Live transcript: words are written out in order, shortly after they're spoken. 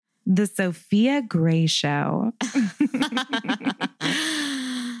The Sophia Gray Show.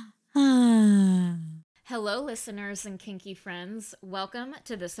 Hello, listeners and kinky friends. Welcome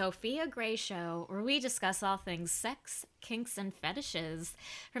to the Sophia Gray Show, where we discuss all things sex, kinks, and fetishes.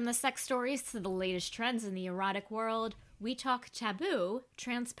 From the sex stories to the latest trends in the erotic world, we talk taboo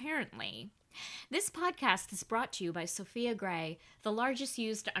transparently. This podcast is brought to you by Sophia Gray, the largest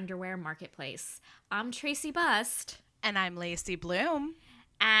used underwear marketplace. I'm Tracey Bust. And I'm Lacey Bloom.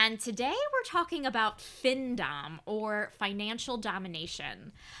 And today we're talking about Findom, or financial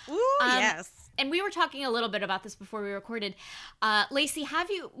domination. Ooh, yes. And we were talking a little bit about this before we recorded. Lacey,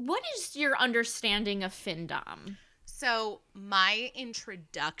 what is your understanding of Findom? So my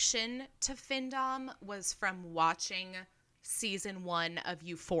introduction to Findom was from watching season 1 of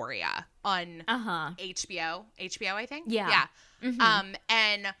Euphoria on HBO. HBO, I think? Yeah. Mm-hmm.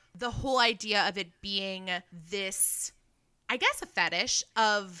 And the whole idea of it being this, I guess, a fetish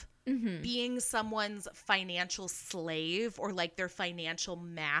of being someone's financial slave or like their financial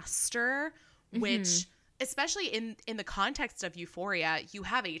master, which, especially in the context of Euphoria, you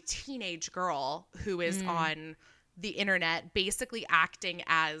have a teenage girl who is on the internet basically acting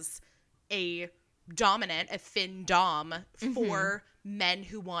as a dominant, a Findom for men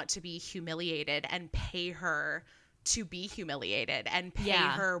who want to be humiliated and pay her to be humiliated and pay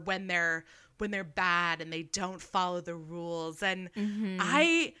her when they're bad and they don't follow the rules. And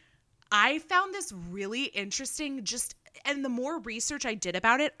I found this really interesting, and the more research I did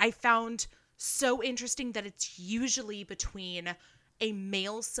about it, I found so interesting that it's usually between a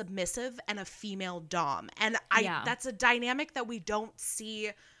male submissive and a female dom. And that's a dynamic that we don't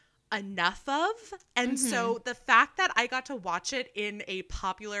see enough of. And so the fact that I got to watch it in a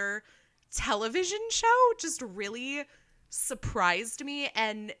popular television show just really surprised me.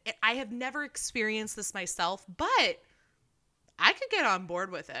 And I have never experienced this myself, but I could get on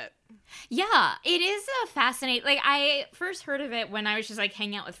board with it. Yeah, it is a fascinating. Like, I first heard of it when I was just like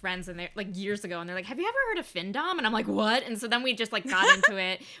hanging out with friends, and they're like years ago, and they're like, "Have you ever heard of Findom?" And I'm like, "What?" And so then we just like got into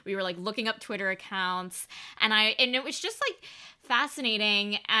it. We were like looking up Twitter accounts, and it was just like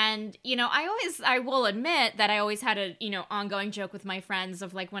fascinating. And I will admit that I always had a ongoing joke with my friends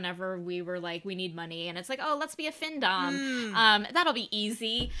of like whenever we were like, we need money, and it's like, oh, let's be a Findom. That'll be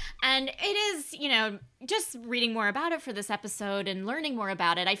easy. And it is, just reading more about it for this episode and learning more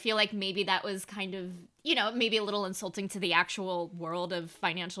about it, I feel like maybe that was kind of, maybe a little insulting to the actual world of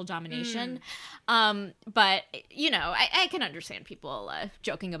financial domination. But, I can understand people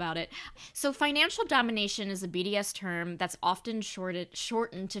joking about it. So financial domination is a BDS term that's often shortened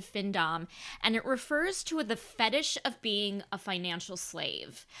to Findom, and it refers to the fetish of being a financial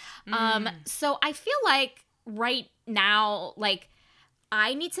slave. So I feel like right now, like,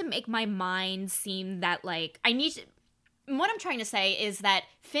 I need to make my mind seem that, like, what I'm trying to say is that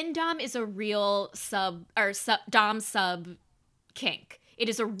Findom is a real dom sub kink. It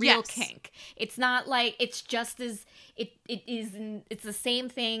is a real kink. It's not like, it's just as, it's the same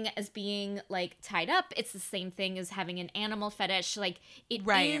thing as being like tied up. It's the same thing as having an animal fetish. Like, it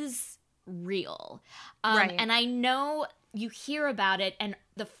is real. And I know you hear about it and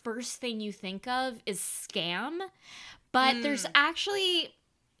the first thing you think of is scam, but there's actually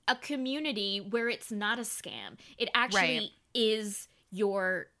a community where it's not a scam. It actually is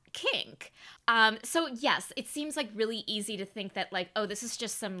your kink. So yes, it seems like really easy to think that like, oh, this is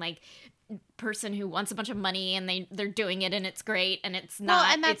just some like person who wants a bunch of money and they're doing it and it's great and it's not.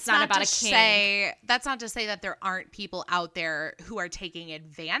 Well, and that's it's not about a kink. That's not to say that there aren't people out there who are taking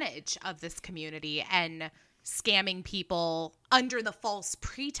advantage of this community and scamming people under the false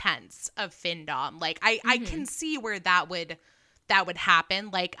pretense of Findom. Like I can see where that would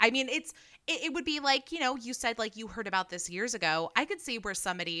happen. Like, I mean, it would be like, you said like you heard about this years ago. I could see where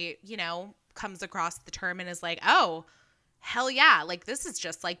somebody, comes across the term and is like, oh, hell yeah. Like, this is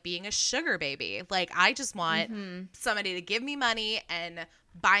just like being a sugar baby. Like, I just want somebody to give me money and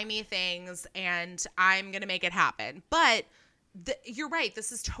buy me things and I'm going to make it happen. But you're right.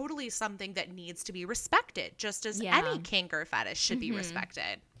 This is totally something that needs to be respected, just as any kink or fetish should be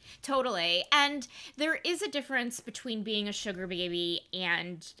respected. Totally. And there is a difference between being a sugar baby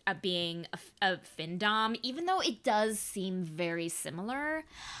and being a Findom, even though it does seem very similar.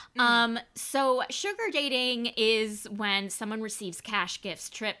 So sugar dating is when someone receives cash,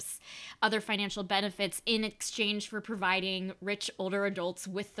 gifts, trips, other financial benefits in exchange for providing rich older adults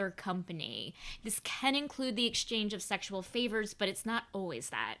with their company. This can include the exchange of sexual favors, but it's not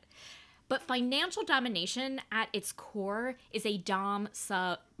always that. But financial domination at its core is a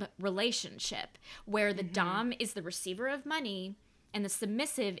dom-sub relationship where the dom is the receiver of money and the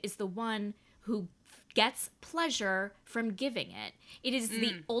submissive is the one who gets pleasure from giving it. It is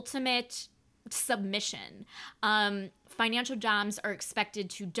the ultimate submission. Financial doms are expected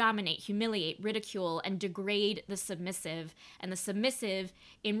to dominate, humiliate, ridicule, and degrade the submissive. And the submissive,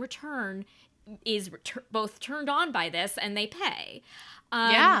 in return, is both turned on by this and they pay.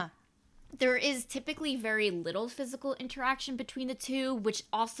 There is typically very little physical interaction between the two, which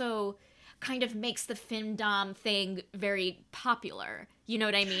also kind of makes the Findom thing very popular. You know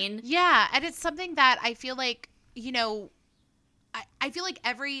what I mean? Yeah, and it's something that I feel like, you know, I feel like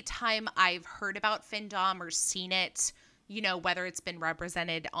every time I've heard about Findom or seen it, you know, whether it's been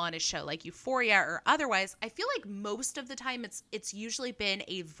represented on a show like Euphoria or otherwise, I feel like most of the time it's usually been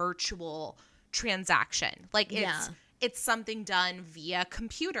a virtual transaction. Like it's something done via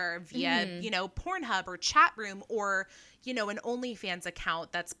computer, via, you know, Pornhub or chat room, or, you know, an OnlyFans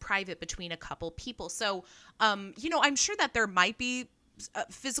account that's private between a couple people. So, you know, I'm sure that there might be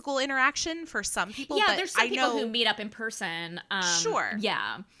physical interaction for some people. Yeah, but there's some people who meet up in person. Sure.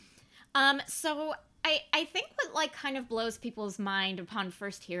 Yeah. So I think what like kind of blows people's mind upon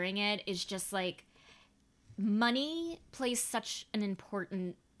first hearing it is just like money plays such an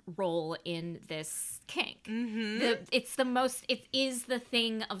important role in this kink. It is the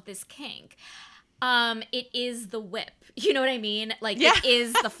thing of this kink. It is the whip. You know what I mean? Like it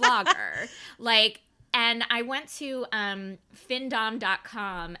is the flogger. Like, and I went to Findom.com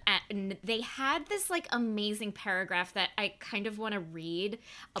and they had this like amazing paragraph that I kind of want to read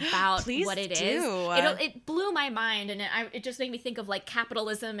about what it is. It blew my mind, and it just made me think of like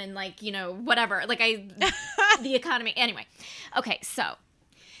capitalism and like, you know, whatever. Like the economy. Anyway. Okay, so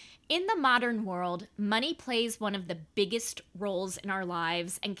in the modern world, money plays one of the biggest roles in our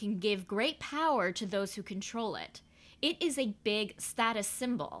lives and can give great power to those who control it. It is a big status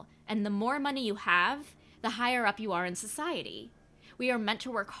symbol, and the more money you have, the higher up you are in society. We are meant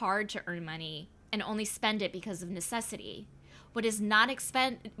to work hard to earn money and only spend it because of necessity. What is not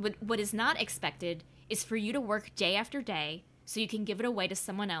expected is for you to work day after day so you can give it away to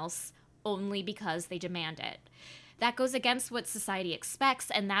someone else only because they demand it. That goes against what society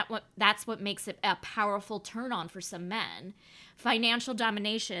expects, and that's what makes it a powerful turn-on for some men. Financial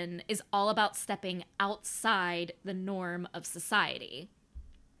domination is all about stepping outside the norm of society.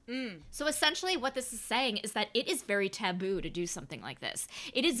 So essentially what this is saying is that it is very taboo to do something like this.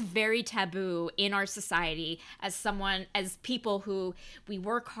 It is very taboo in our society as people who we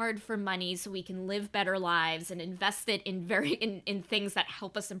work hard for money so we can live better lives and invest it in things that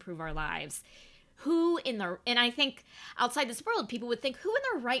help us improve our lives. And I think outside this world, people would think, who in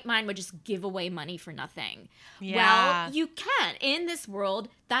their right mind would just give away money for nothing? Yeah. Well, you can. In this world,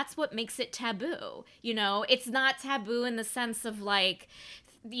 that's what makes it taboo. You know, it's not taboo in the sense of like,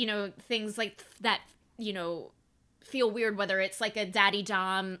 you know, things like that, you know, feel weird, whether it's like a daddy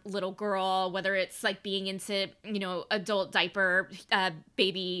dom little girl, whether it's like being into, you know, adult diaper,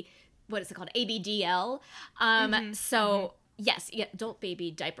 baby, what is it called? ABDL. Yes, adult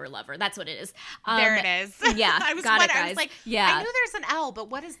baby diaper lover. That's what it is. There it is. Yeah, I was got it, guys. I was like, I knew there's an L, but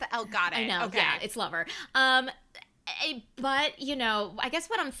what is the L? Got it. I know. Okay. Yeah, it's lover. But you know, I guess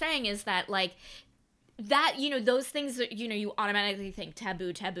what I'm saying is that like that, you know, those things that, you know, you automatically think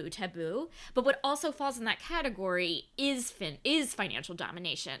taboo. But what also falls in that category is financial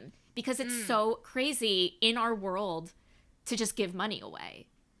domination, because it's so crazy in our world to just give money away.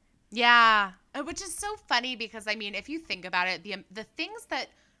 Yeah, which is so funny because, I mean, if you think about it, the things that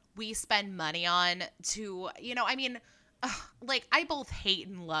we spend money on to, you know, I mean, like, I both hate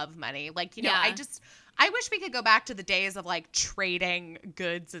and love money. Like, you know, I wish we could go back to the days of, like, trading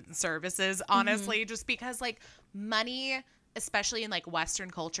goods and services, honestly, just because, like, money, especially in, like, Western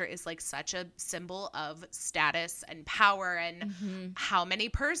culture, is, like, such a symbol of status and power and how many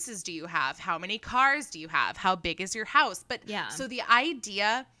purses do you have? How many cars do you have? How big is your house? But so the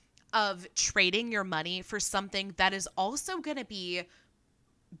idea of trading your money for something that is also going to be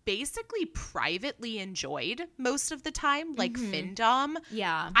basically privately enjoyed most of the time, like Findom.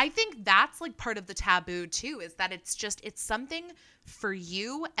 Yeah. I think that's like part of the taboo too, is that it's something for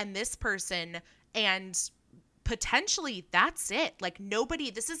you and this person, and potentially that's it. Like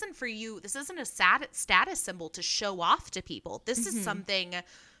this isn't for you. This isn't a status symbol to show off to people. This is something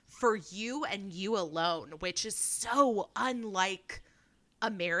for you and you alone, which is so unlike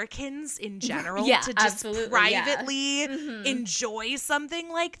Americans in general to just privately enjoy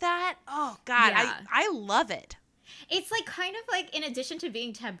something like that. Oh God, I love it. It's like kind of like, in addition to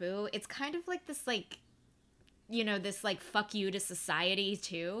being taboo, it's kind of like this, like, you know, this like fuck you to society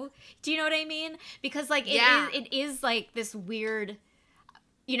too. Do you know what I mean? Because like it is like this weird,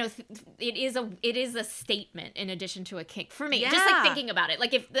 you know, it is a statement in addition to a kink for me. Just like thinking about it,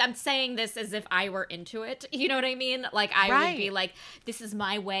 like if I'm saying this as if I were into it, you know what I mean? Like I would be like, this is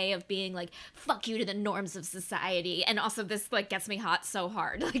my way of being like, fuck you to the norms of society, and also this like gets me hot so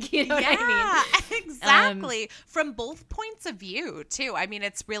hard, like, you know what I mean? Exactly. From both points of view too. I mean,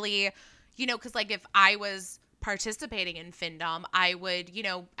 it's really, you know, because like if I was participating in Findom, I would, you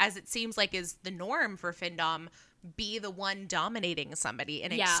know, as it seems like is the norm for Findom, be the one dominating somebody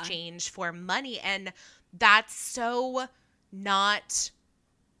in exchange for money. And that's so not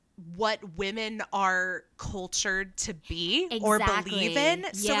what women are cultured to be or believe in.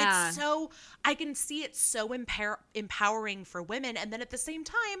 So it's so, I can see it's so empowering for women. And then at the same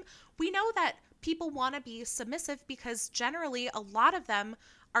time, we know that people want to be submissive because generally a lot of them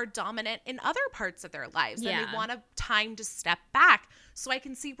are dominant in other parts of their lives and they want a time to step back. So I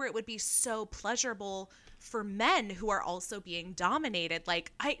can see where it would be so pleasurable for men who are also being dominated.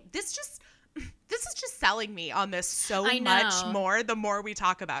 Like this is just selling me on this so much more the more we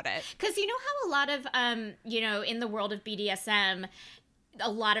talk about it. Because you know how a lot of, you know, in the world of BDSM, a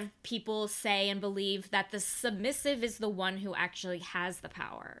lot of people say and believe that the submissive is the one who actually has the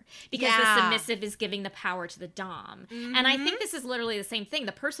power because the submissive is giving the power to the dom. Mm-hmm. And I think this is literally the same thing.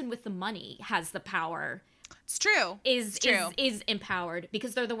 The person with the money has the power. It's true. Is empowered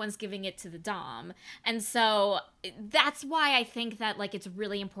because they're the ones giving it to the dom. And so that's why I think that like it's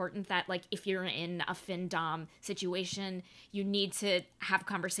really important that like if you're in a Findom situation, you need to have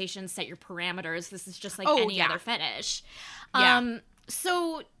conversations, set your parameters. This is just like any other fetish. Yeah.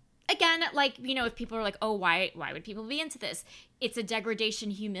 So again, like, you know, if people are like, oh, why would people be into this? It's a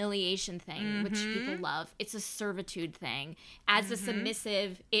degradation, humiliation thing, which people love. It's a servitude thing. As a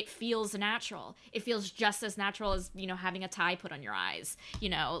submissive, it feels natural. It feels just as natural as, you know, having a tie put on your eyes. You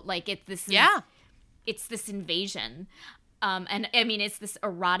know, like it's this invasion. And I mean, it's this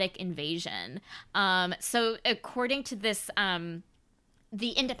erotic invasion. So according to this,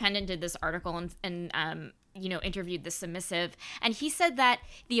 The Independent did this article and you know, interviewed the submissive, and he said that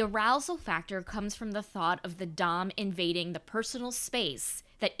the arousal factor comes from the thought of the dom invading the personal space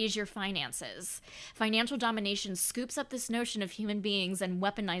that is your finances. Financial domination scoops up this notion of human beings and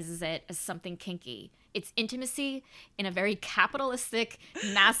weaponizes it as something kinky. It's intimacy in a very capitalistic,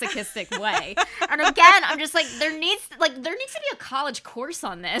 masochistic way. And again, I'm just like, there needs to be a college course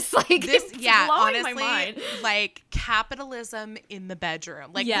on this. Like, this, it's blowing honestly, my mind. Like capitalism in the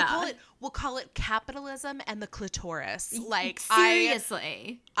bedroom. Like we'll call it capitalism and the clitoris. Like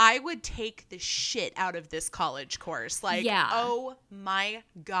seriously, I would take the shit out of this college course. Like, oh my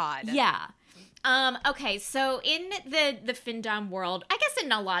God. Yeah. Okay, so in the Findom world, I guess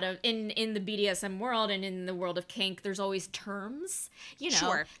in a lot of in the BDSM world and in the world of kink, there's always terms, you know.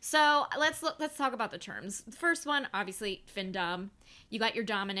 Sure. So let's talk about the terms. The first one, obviously, Findom. You got your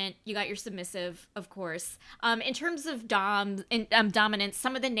dominant, you got your submissive, of course. In terms of dominance,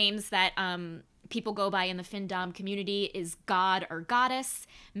 some of the names that people go by in the Findom community is God or Goddess,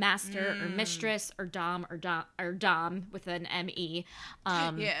 Master or Mistress, or Dom or Dom with an M-E.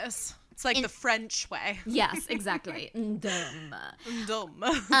 Yes. It's like the French way. Yes, exactly. Dumb.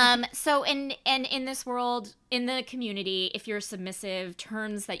 So in this world, in the community, if you're submissive,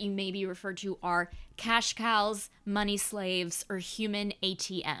 terms that you may be referred to are cash cows, money slaves, or human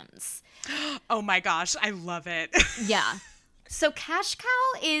ATMs. Oh my gosh, I love it. Yeah. So cash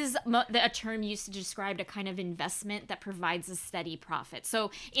cow is a term used to describe a kind of investment that provides a steady profit.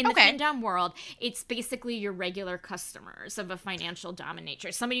 So in the Findom world, it's basically your regular customers of a financial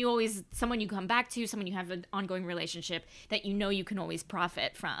dominatrix. Someone you come back to, someone you have an ongoing relationship that you know you can always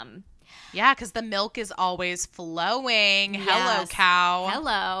profit from. Yeah, because the milk is always flowing. Yes. Hello, cow.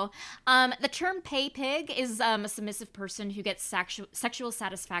 Hello. The term pay pig is a submissive person who gets sexual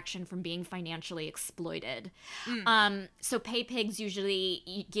satisfaction from being financially exploited. So pay pigs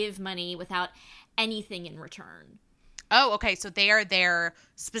usually give money without anything in return. Oh, okay. So they are there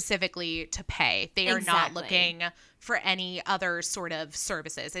specifically to pay. They are not looking for any other sort of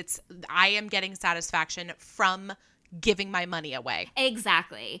services. I am getting satisfaction from giving my money away.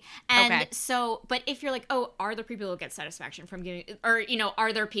 Exactly. And so, but if you're like, oh, are there people who get satisfaction from giving, or, you know,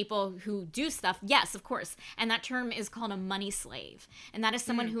 are there people who do stuff? Yes, of course. And that term is called a money slave. And that is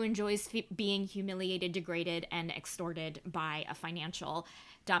someone who enjoys being humiliated, degraded, and extorted by a financial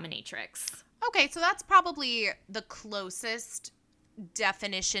dominatrix. Okay, so that's probably the closest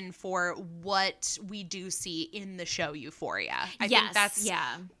definition for what we do see in the show Euphoria. I think that's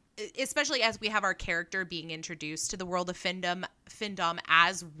especially as we have our character being introduced to the world of Findom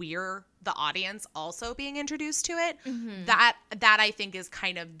as we're the audience also being introduced to it. That I think is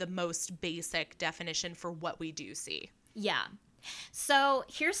kind of the most basic definition for what we do see. Yeah. So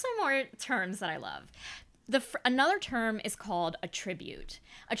here's some more terms that I love. Another term is called a tribute.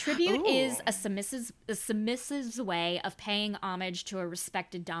 A tribute is a submissive's way of paying homage to a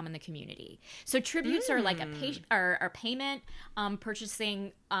respected dom in the community. So tributes are like a payment,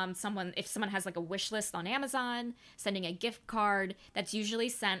 purchasing if someone has like a wish list on Amazon, sending a gift card that's usually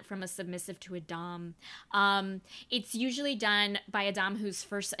sent from a submissive to a dom. It's usually done by a dom who's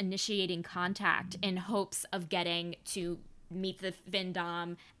first initiating contact in hopes of getting to meet the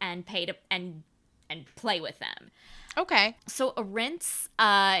Findom and pay to and play with them. Okay. So a rinse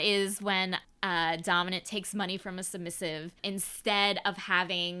is when a dominant takes money from a submissive instead of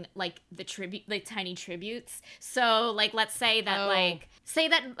having like the tribute, like tiny tributes. So like, let's say that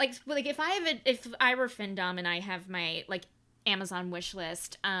if I were Findom and I have my like Amazon wish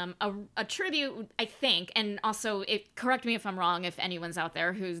list, a tribute, I think, and also correct me if I'm wrong if anyone's out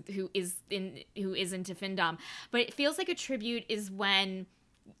there who is into Findom, but it feels like a tribute is when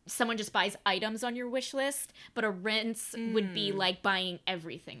someone just buys items on your wish list, but a rinse would be like buying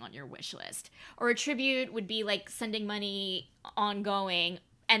everything on your wish list. Or a tribute would be like sending money ongoing,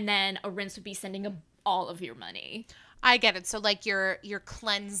 and then a rinse would be sending all of your money. I get it. So like you're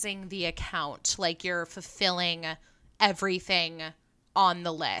cleansing the account, like you're fulfilling everything on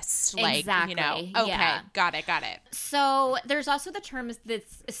the list. Like, exactly. Okay, yeah. Got it. So there's also the terms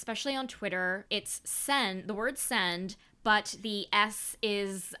that's, especially on Twitter, it's send, the word send, but the S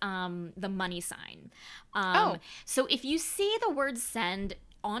is the money sign. So if you see the word send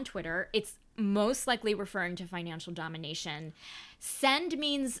on Twitter, it's most likely referring to financial domination. Send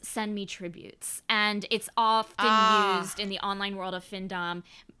means send me tributes, and it's often used in the online world of Findom,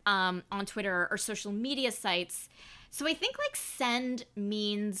 on Twitter or social media sites. So I think like send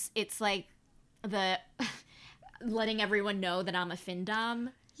means it's like the letting everyone know that I'm a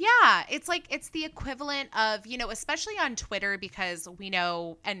Findom. Yeah, it's like it's the equivalent of, especially on Twitter, because we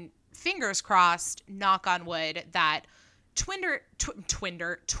know, and fingers crossed, knock on wood, that Twitter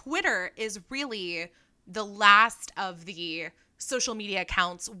is really the last of the social media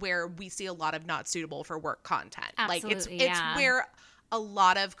accounts where we see a lot of not suitable for work content. Absolutely, like it's where a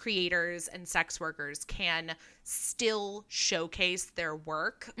lot of creators and sex workers can still showcase their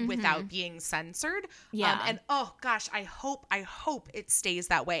work without being censored. Yeah. And oh gosh, I hope it stays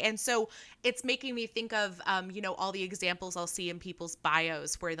that way. And so it's making me think of, all the examples I'll see in people's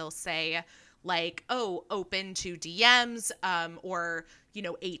bios where they'll say like, oh, open to DMs, or,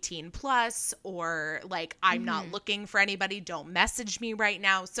 18 plus, or like, I'm not looking for anybody. Don't message me right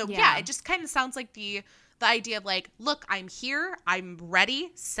now. So yeah it just kind of sounds like the idea of like, look, I'm here, I'm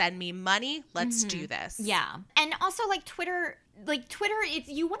ready, send me money, let's do this. Yeah. And also like Twitter, it's,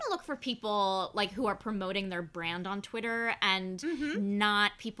 you want to look for people like who are promoting their brand on Twitter and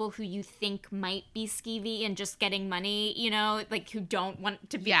not people who you think might be skeevy and just getting money, like who don't want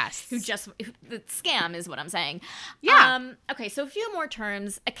to be, the scam is what I'm saying. Yeah. Okay. So a few more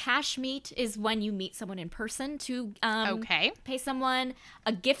terms. A cash meet is when you meet someone in person to pay someone.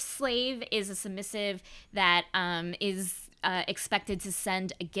 A gift slave is a submissive that is expected to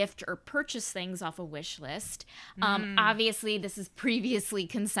send a gift or purchase things off a wish list. Obviously, this is previously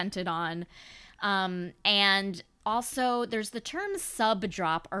consented on. And also, there's the term sub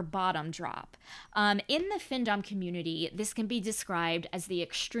drop or bottom drop. In the Findom community, this can be described as the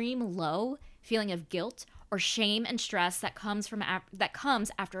extreme low feeling of guilt or shame and stress that comes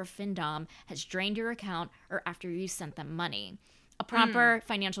after a Findom has drained your account or after you sent them money. A proper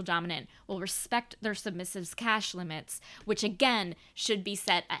financial dominant will respect their submissive's cash limits, which again should be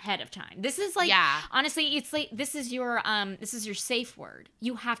set ahead of time. This is like, honestly, it's like this is your safe word.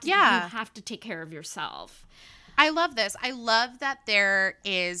 You have to take care of yourself. I love this. I love that there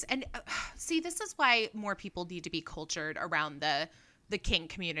is, and see, this is why more people need to be cultured around the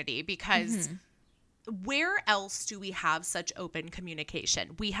kink community, because where else do we have such open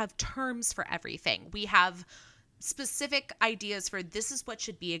communication? We have terms for everything. We have specific ideas for this is what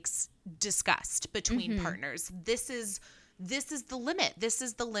should be discussed between partners. This is the limit. This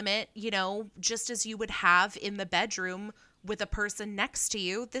is the limit, just as you would have in the bedroom with a person next to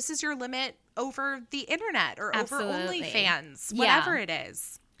you. This is your limit over the internet or over OnlyFans, whatever it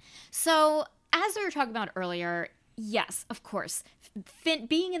is. So as we were talking about earlier, yes, of course,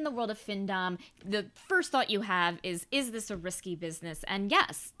 being in the world of Findom, the first thought you have is this a risky business? And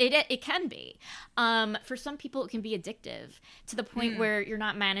yes, it can be. For some people, it can be addictive to the point where you're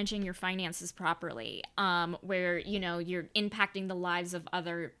not managing your finances properly, where, you're impacting the lives of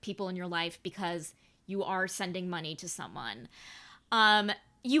other people in your life because you are sending money to someone.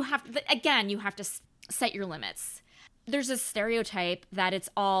 You have to set your limits. There's a stereotype that it's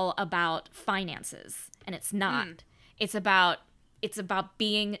all about finances, and it's not. It's about it's about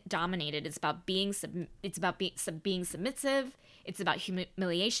being dominated. It's about being being submissive. It's about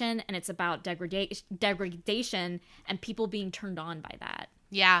humiliation, and it's about degradation and people being turned on by that.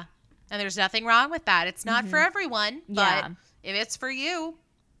 Yeah. And there's nothing wrong with that. It's not for everyone, but if it's for you,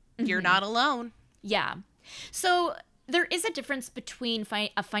 you're not alone. Yeah. So there is a difference between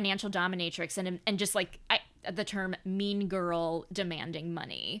a financial dominatrix and just like the term mean girl demanding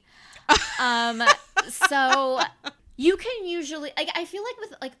money. So you can usually, like, I feel like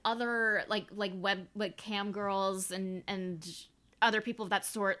with like other like web like cam girls and other people of that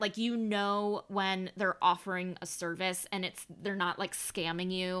sort, like, you know when they're offering a service and they're not like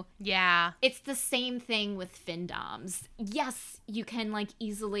scamming you. Yeah. It's the same thing with findoms. Yes, you can like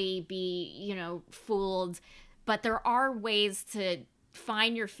easily be, you know, fooled, but there are ways to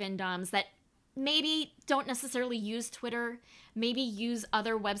find your findoms that maybe don't necessarily use Twitter, maybe use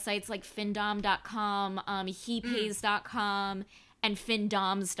other websites like findom.com, hepays.com, and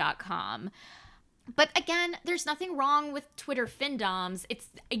findoms.com. But again, there's nothing wrong with Twitter findoms. It's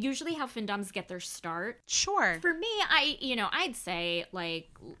usually how findoms get their start. Sure. For me, I'd say, like,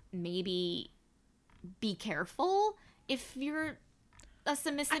 maybe be careful if you're a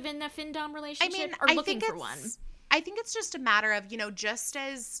submissive in a findom relationship or looking for one. I think it's just a matter of, you know, just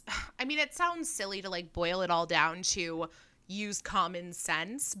as, I mean, it sounds silly to like boil it all down to use common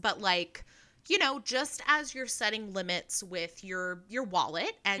sense, but like, you know, just as you're setting limits with your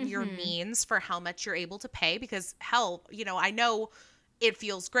wallet and your means for how much you're able to pay, because hell, you know, I know it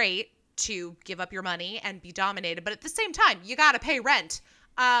feels great to give up your money and be dominated, but at the same time, you got to pay rent.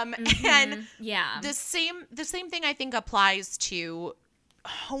 And the same thing I think applies to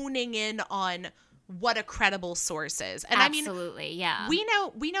honing in on what a credible source is. And absolutely, I mean,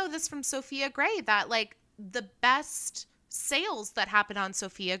 we know this from Sophia Gray, that like the best sales that happen on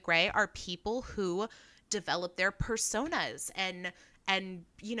Sophia Gray are people who develop their personas and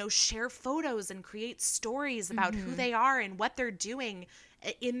you know, share photos and create stories about who they are and what they're doing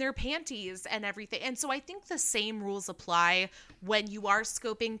in their panties and everything. And so I think the same rules apply when you are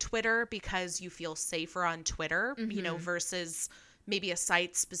scoping Twitter, because you feel safer on Twitter, you know, versus maybe a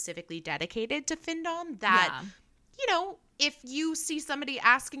site specifically dedicated to findom, that, you know, if you see somebody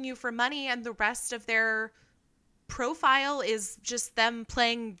asking you for money and the rest of their profile is just them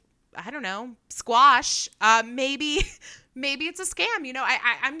playing, I don't know, squash, maybe it's a scam. You know,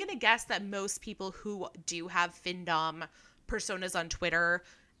 I'm going to guess that most people who do have findom personas on Twitter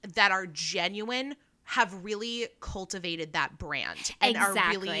that are genuine have really cultivated that brand and are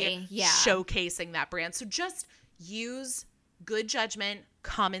really showcasing that brand. So just use good judgment,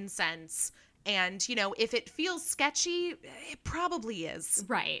 common sense, and, you know, if it feels sketchy, it probably is.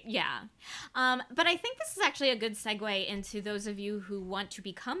 Right, yeah. But I think this is actually a good segue into those of you who want to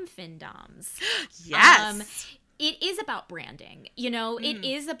become findoms. Yes. It is about branding, you know, it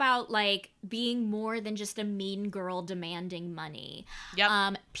is about like being more than just a mean girl demanding money.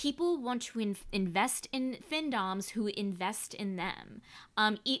 Yep. People want to invest in findoms who invest in them.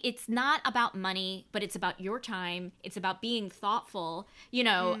 It's not about money, but it's about your time. It's about being thoughtful, you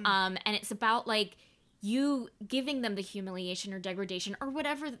know, and it's about like you giving them the humiliation or degradation or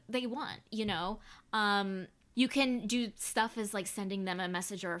whatever they want, you know. You can do stuff as like sending them a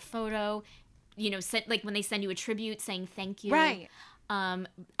message or a photo, you know, like when they send you a tribute saying thank you. Right.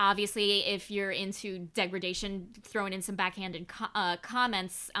 Obviously, if you're into degradation, throwing in some backhanded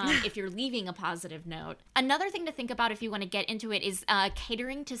comments if you're leaving a positive note. Another thing to think about if you want to get into it is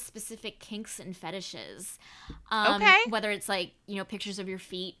catering to specific kinks and fetishes. Okay. Whether it's like, you know, pictures of your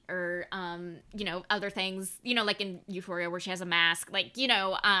feet or, you know, other things, you know, like in Euphoria where she has a mask, like, you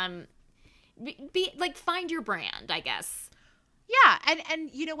know, find your brand, I guess. Yeah, and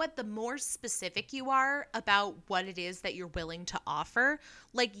you know what? The more specific you are about what it is that you're willing to offer,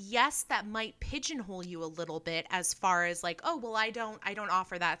 like, yes, that might pigeonhole you a little bit as far as like, oh, well, I don't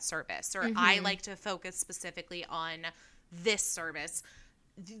offer that service, or I like to focus specifically on this service.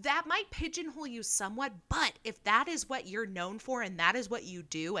 That might pigeonhole you somewhat, but if that is what you're known for and that is what you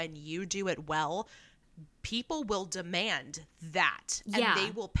do and you do it well, people will demand that, and they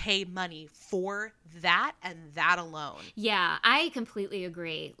will pay money for that and that alone. Yeah, I completely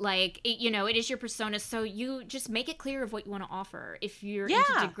agree. Like, you know, it is your persona, so you just make it clear of what you want to offer. If you're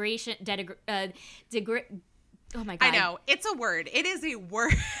into degradation, oh my God. I know. It's a word. It is a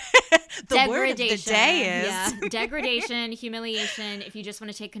word. The word of the day is. Degradation, humiliation. If you just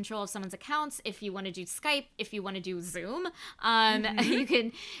want to take control of someone's accounts, if you want to do Skype, if you want to do Zoom, you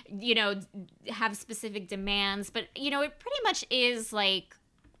can, you know, have specific demands. But, you know, it pretty much is like,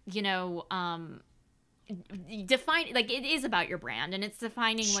 you know, define, like, it is about your brand, and it's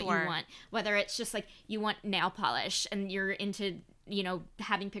defining what Sure. you want, whether it's just like you want nail polish and you're into, you know,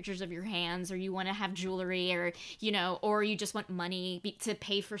 having pictures of your hands, or you want to have jewelry, or, you know, or you just want money to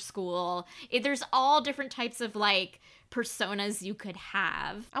pay for school. There's all different types of like personas you could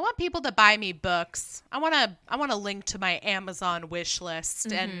have. I want people to buy me books. I want to link to my Amazon wish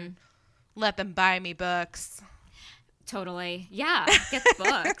list and let them buy me books. Totally. Yeah. Get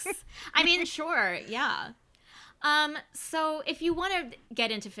books. I mean, sure. Yeah. So if you want to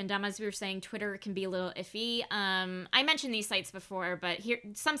get into Findom, as we were saying, Twitter can be a little iffy. I mentioned these sites before, but here,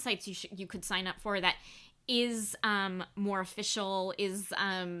 some sites you could sign up for that is more official, is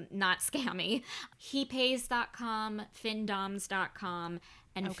not scammy. Hepays.com, findoms.com,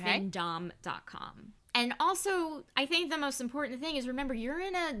 and findom.com. And also, I think the most important thing is, remember, you're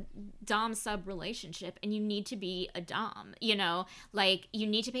in a dom-sub relationship, and you need to be a dom, you know? Like, you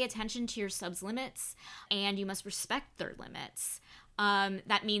need to pay attention to your sub's limits, and you must respect their limits.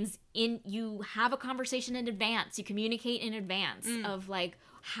 That means you have a conversation in advance. You communicate in advance of, like,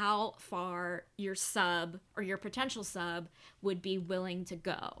 how far your sub or your potential sub would be willing to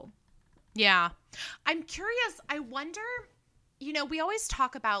go. Yeah. I'm curious. I wonder, you know, we always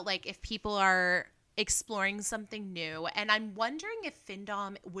talk about, like, if people are exploring something new, and I'm wondering if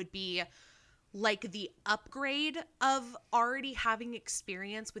Findom would be like the upgrade of already having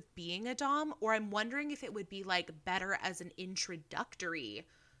experience with being a dom, or I'm wondering if it would be like better as an introductory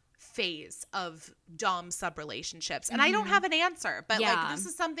phase of dom sub relationships. And I don't have an answer, but like, this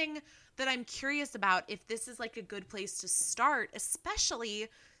is something that I'm curious about, if this is like a good place to start, especially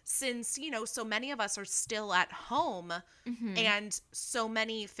since, you know, so many of us are still at home and so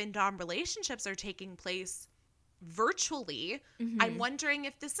many Findom relationships are taking place virtually. I'm wondering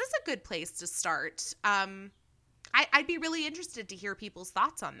if this is a good place to start. I'd be really interested to hear people's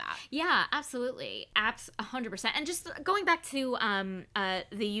thoughts on that. Yeah, absolutely. 100%. And just going back to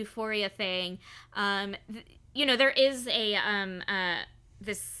the Euphoria thing, you know, there is a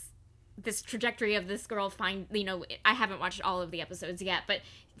this trajectory of this girl you know, I haven't watched all of the episodes yet, but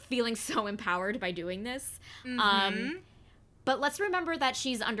feeling so empowered by doing this. But let's remember that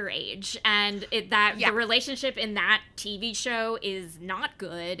she's underage, and the relationship in that TV show is not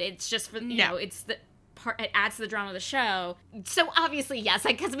good. It's just for, you know, it's the part, it adds to the drama of the show. So obviously, yes,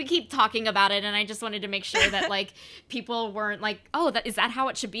 because we keep talking about it, and I just wanted to make sure that like people weren't like, oh, is that how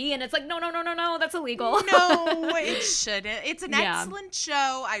it should be? And it's like, no, that's illegal. No, it shouldn't. It's an excellent show.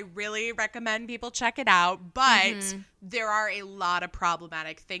 I really recommend people check it out, but there are a lot of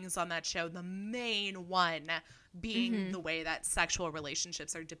problematic things on that show. The main one being the way that sexual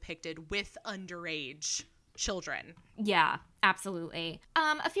relationships are depicted with underage children. Yeah, absolutely.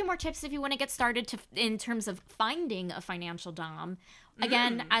 A few more tips if you want to get started in terms of finding a financial dom.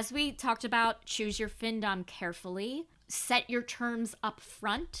 Again, as we talked about, choose your Findom carefully. Set your terms up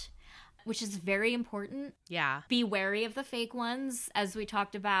front, which is very important. Yeah. Be wary of the fake ones, as we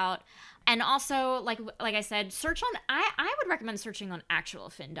talked about. And also, like I said, I would recommend searching on actual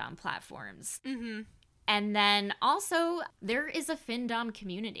Findom platforms. And then also, there is a Findom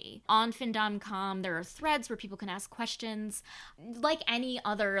community. On Findom.com, there are threads where people can ask questions. Like any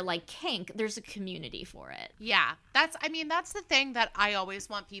other, like, kink, there's a community for it. Yeah. That's the thing that I always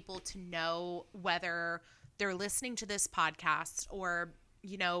want people to know, whether they're listening to this podcast or,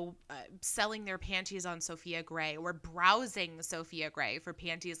 you know, selling their panties on Sophia Grey or browsing Sophia Grey for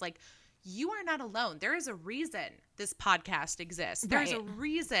panties. Like, you are not alone. There is a reason this podcast exists. There's a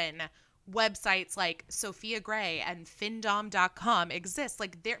reason websites like Sophia Grey and Findom.com exist,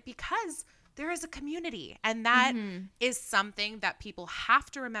 like, because there is a community, and that is something that people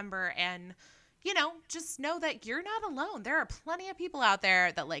have to remember. And, you know, just know that you're not alone. There are plenty of people out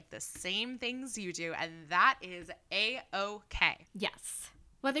there that like the same things you do, and that is A-OK. Yes.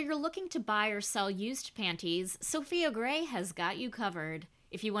 Whether you're looking to buy or sell used panties, Sophia Grey has got you covered.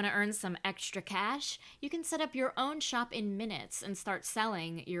 If you want to earn some extra cash, you can set up your own shop in minutes and start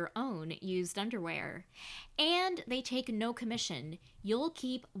selling your own used underwear. And they take no commission. You'll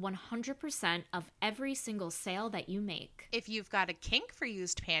keep 100% of every single sale that you make. If you've got a kink for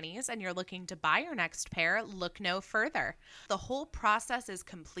used panties and you're looking to buy your next pair, look no further. The whole process is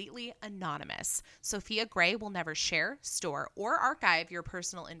completely anonymous. Sophia Grey will never share, store, or archive your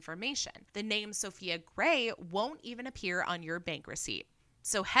personal information. The name Sophia Grey won't even appear on your bank receipt.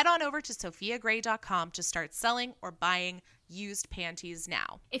 So head on over to sophiagrey.com to start selling or buying used panties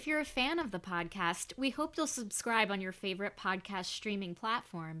now. If you're a fan of the podcast, we hope you'll subscribe on your favorite podcast streaming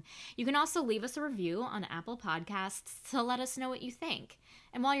platform. You can also leave us a review on Apple Podcasts to let us know what you think.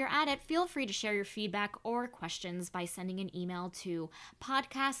 And while you're at it, feel free to share your feedback or questions by sending an email to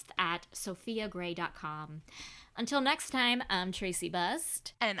podcast@sophiagray.com. Until next time, I'm Tracy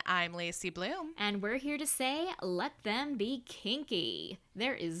Bust. And I'm Lacey Bloom. And we're here to say, let them be kinky.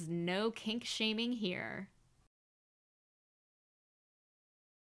 There is no kink shaming here.